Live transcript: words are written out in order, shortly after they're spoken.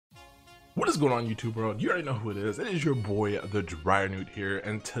What is going on, YouTube world? You already know who it is. It is your boy, TheDryerNewt here,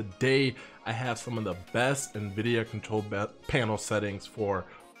 and today I have some of the best NVIDIA Control Panel settings for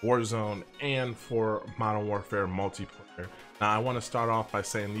Warzone and for Modern Warfare multiplayer. Now, I want to start off by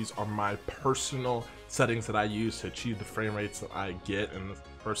saying these are my personal settings that I use to achieve the frame rates that I get, and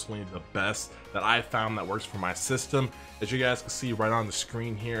personally the best that I found that works for my system. As you guys can see right on the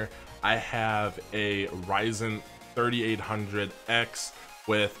screen here, I have a Ryzen 3800X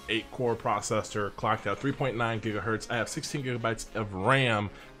with 8-core processor clocked at 3.9 gigahertz. I have 16 gigabytes of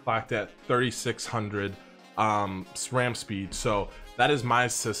RAM clocked at 3600 RAM speed. So that is my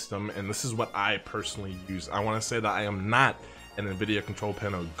system, and this is what I personally use. I want to say that I am not an NVIDIA Control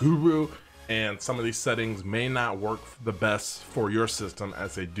Panel guru, and some of these settings may not work the best for your system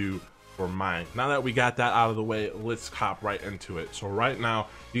as they do for mine. Now that we got that out of the way, let's hop right into it. So right now,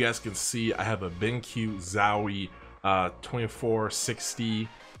 you guys can see I have a BenQ Zowie 2460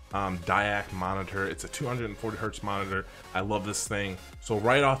 diac monitor. It's a 240 hertz monitor. I love this thing. So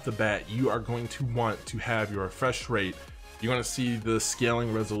right off the bat, you are going to want to have your refresh rate. You're going to see the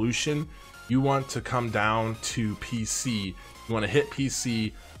scaling resolution. You want to come down to PC. You want to hit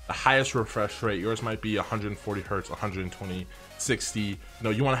PC. The highest refresh rate, yours might be 140 hertz, 120, 60.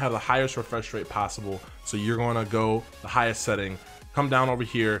 No, you want to have the highest refresh rate possible. So you're going to go the highest setting, come down over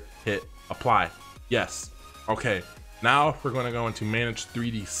here, hit apply. Yes. Okay, now we're going to go into manage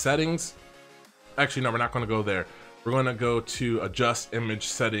 3D settings. Actually, no, we're not going to go there. We're going to go to adjust image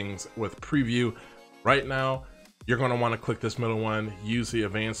settings with preview. Right now, you're going to want to click this middle one, use the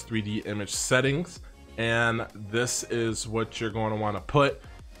advanced 3D image settings, and this is what you're going to want to put.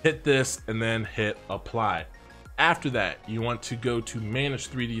 Hit this and then hit apply. After that, you want to go to manage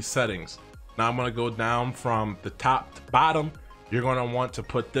 3D settings. Now I'm going to go down from the top to bottom. You're going to want to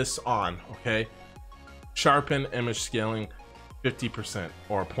put this on, okay? Sharpen image scaling 50%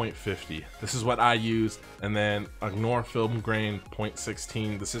 or 0.50. This is what I use, and then ignore film grain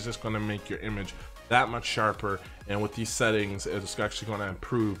 0.16. This is just going to make your image that much sharper, and with these settings it's actually going to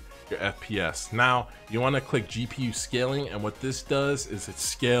improve your FPS. Now you want to click GPU scaling, and what this does is it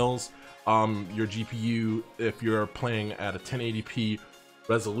scales your GPU. If you're playing at a 1080p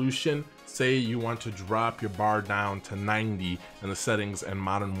resolution, say you want to drop your bar down to 90 in the settings in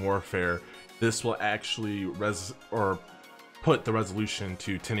Modern Warfare, this will actually put the resolution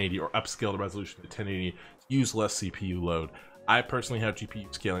to 1080 or upscale the resolution to 1080 to use less CPU load. I personally have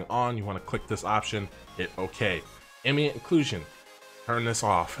GPU scaling on. You want to click this option, hit OK. Ambient occlusion, turn this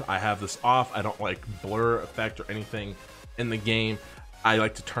off. I have this off. I don't like blur effect or anything in the game. I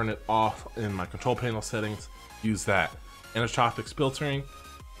like to turn it off in my control panel settings. Use that. Anisotropic filtering,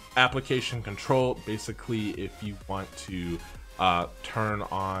 application control. Basically, if you want to turn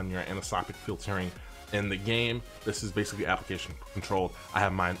on your anisotropic filtering in the game, this is basically application controlled. I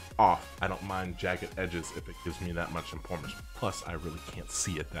have mine off. I don't mind jagged edges if it gives me that much information. Plus, I really can't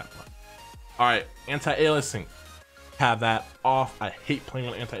see it that much. All right, anti-aliasing, have that off. I hate playing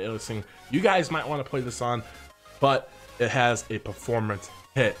on anti-aliasing. You guys might want to play this on, but it has a performance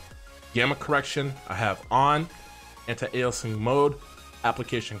hit. Gamma correction, I have on. Anti-aliasing mode,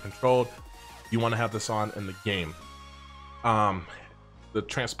 application controlled. You want to have this on in the game. The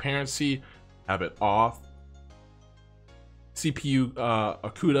transparency, have it off. CPU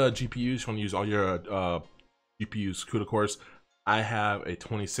CUDA GPUs, you want to use all your GPUs CUDA cores. I have a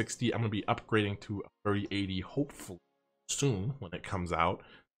 2060. I'm going to be upgrading to a 3080 hopefully soon when it comes out.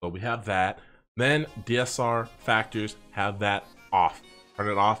 So we have that. Then Dslr Factors, have that off. Turn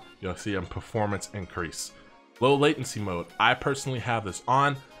it off, you'll see a performance increase. Low latency mode, I personally have this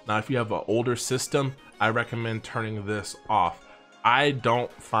on. Now if you have an older system, I recommend turning this off. I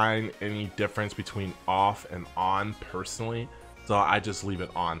don't find any difference between off and on personally, so I just leave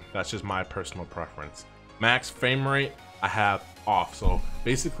it on. That's just my personal preference. Max frame rate, I have off. So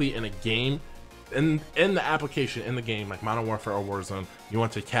basically in a game, in the application, in the game, like Modern Warfare or Warzone, you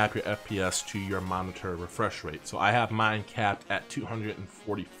want to cap your FPS to your monitor refresh rate. So I have mine capped at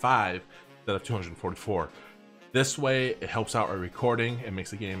 245 instead of 244. This way, it helps out our recording. It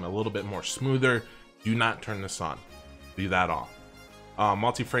makes the game a little bit more smoother. Do not turn this on. Leave that off.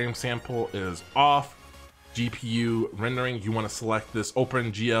 Multi-frame sample is off. GPU rendering, you want to select this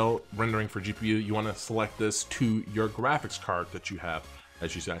OpenGL rendering for GPU. You want to select this to your graphics card that you have.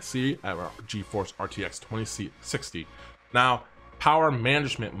 As you guys see, I have our GeForce RTX 2060. Now, power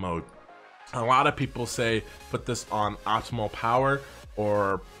management mode. A lot of people say put this on optimal power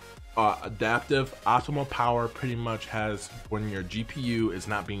or adaptive. Optimal power pretty much has when your GPU is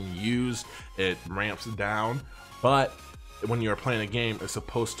not being used, it ramps down, but when you're playing a game, it's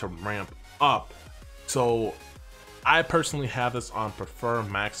supposed to ramp up. So I personally have this on prefer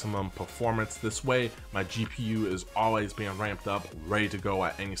maximum performance. This way my GPU is always being ramped up, ready to go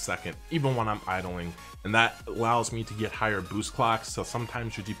at any second, even when I'm idling, and that allows me to get higher boost clocks. So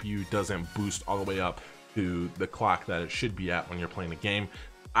sometimes your GPU doesn't boost all the way up to the clock that it should be at when you're playing a game.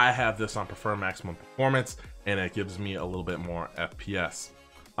 I have this on prefer maximum performance, and it gives me a little bit more FPS.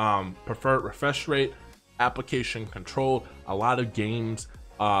 Preferred refresh rate, application control. A lot of games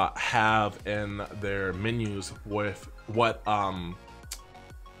have in their menus with what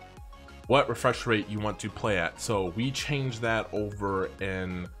refresh rate you want to play at. So we changed that over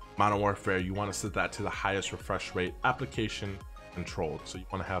in Modern Warfare. You want to set that to the highest refresh rate, application controlled. So you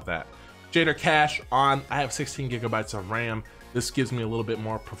want to have that. Shader cache on. I have 16 gigabytes of RAM. This gives me a little bit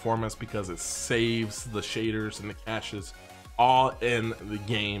more performance because it saves the shaders and the caches all in the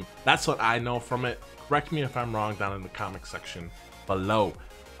game. That's what I know from it. Correct me if I'm wrong down in the comment section below.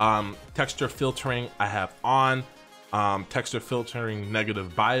 Texture filtering I have on. Texture filtering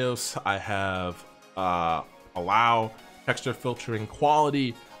negative BIOS I have allow. Texture filtering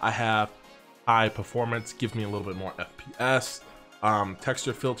quality I have high performance, gives me a little bit more FPS.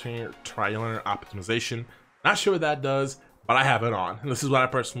 Texture filtering triangular optimization, not sure what that does, but I have it on, and this is what I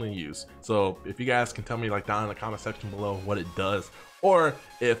personally use. So if you guys can tell me like down in the comment section below what it does, or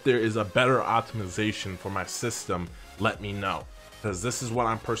if there is a better optimization for my system, let me know, because this is what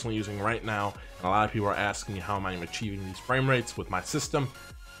I'm personally using right now, and a lot of people are asking me how am I achieving these frame rates with my system.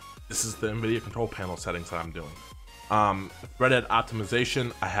 This is the NVIDIA Control Panel settings that I'm doing. Threaded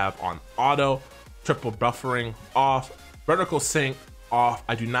optimization I have on auto. Triple buffering off. Vertical sync off.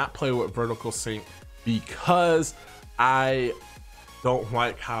 I do not play with vertical sync because I don't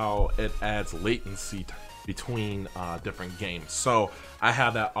like how it adds latency between different games. So I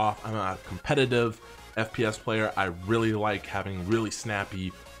have that off. I'm a competitive FPS player. I really like having really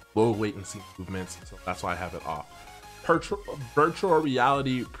snappy, low latency movements, so that's why I have it off. Virtual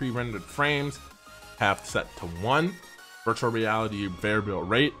reality pre-rendered frames have set to 1. Virtual reality variable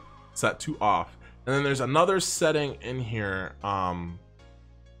rate set to off. And then there's another setting in here,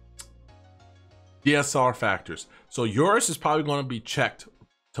 Dslr Factors. So yours is probably going to be checked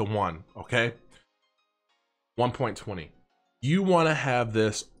to 1, okay? 1.20. You want to have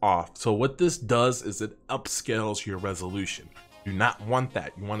this off. So what this does is it upscales your resolution. You do not want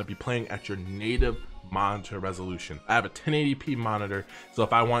that. You want to be playing at your native monitor resolution. I have a 1080p monitor, so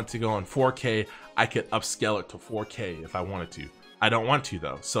if I want to go in 4K, I could upscale it to 4K if I wanted to. I don't want to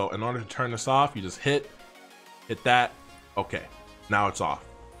though. So in order to turn this off, you just hit that. Okay, now it's off.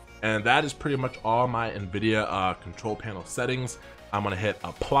 And that is pretty much all my NVIDIA control panel settings. I'm gonna hit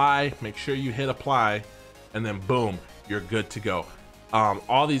apply. Make sure you hit apply, and then boom, you're good to go.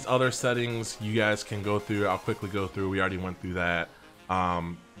 All these other settings you guys can go through. I'll quickly go through. We already went through that.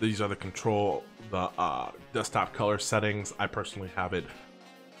 These are the desktop color settings. I personally have it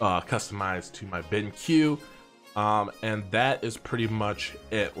customized to my BenQ. And that is pretty much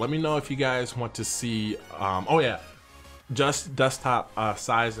it. Let me know if you guys want to see, oh yeah, just desktop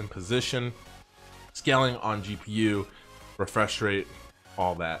size and position, scaling on GPU, refresh rate,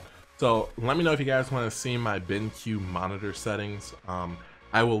 all that. So let me know if you guys want to see my BenQ monitor settings.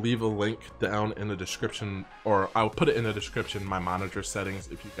 I will leave a link down in the description, or I'll put it in the description, my monitor settings,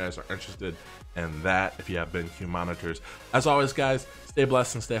 if you guys are interested in that, if you have BenQ monitors. As always guys, stay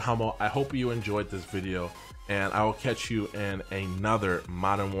blessed and stay humble. I hope you enjoyed this video, and I will catch you in another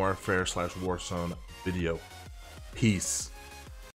Modern Warfare / Warzone video. Peace.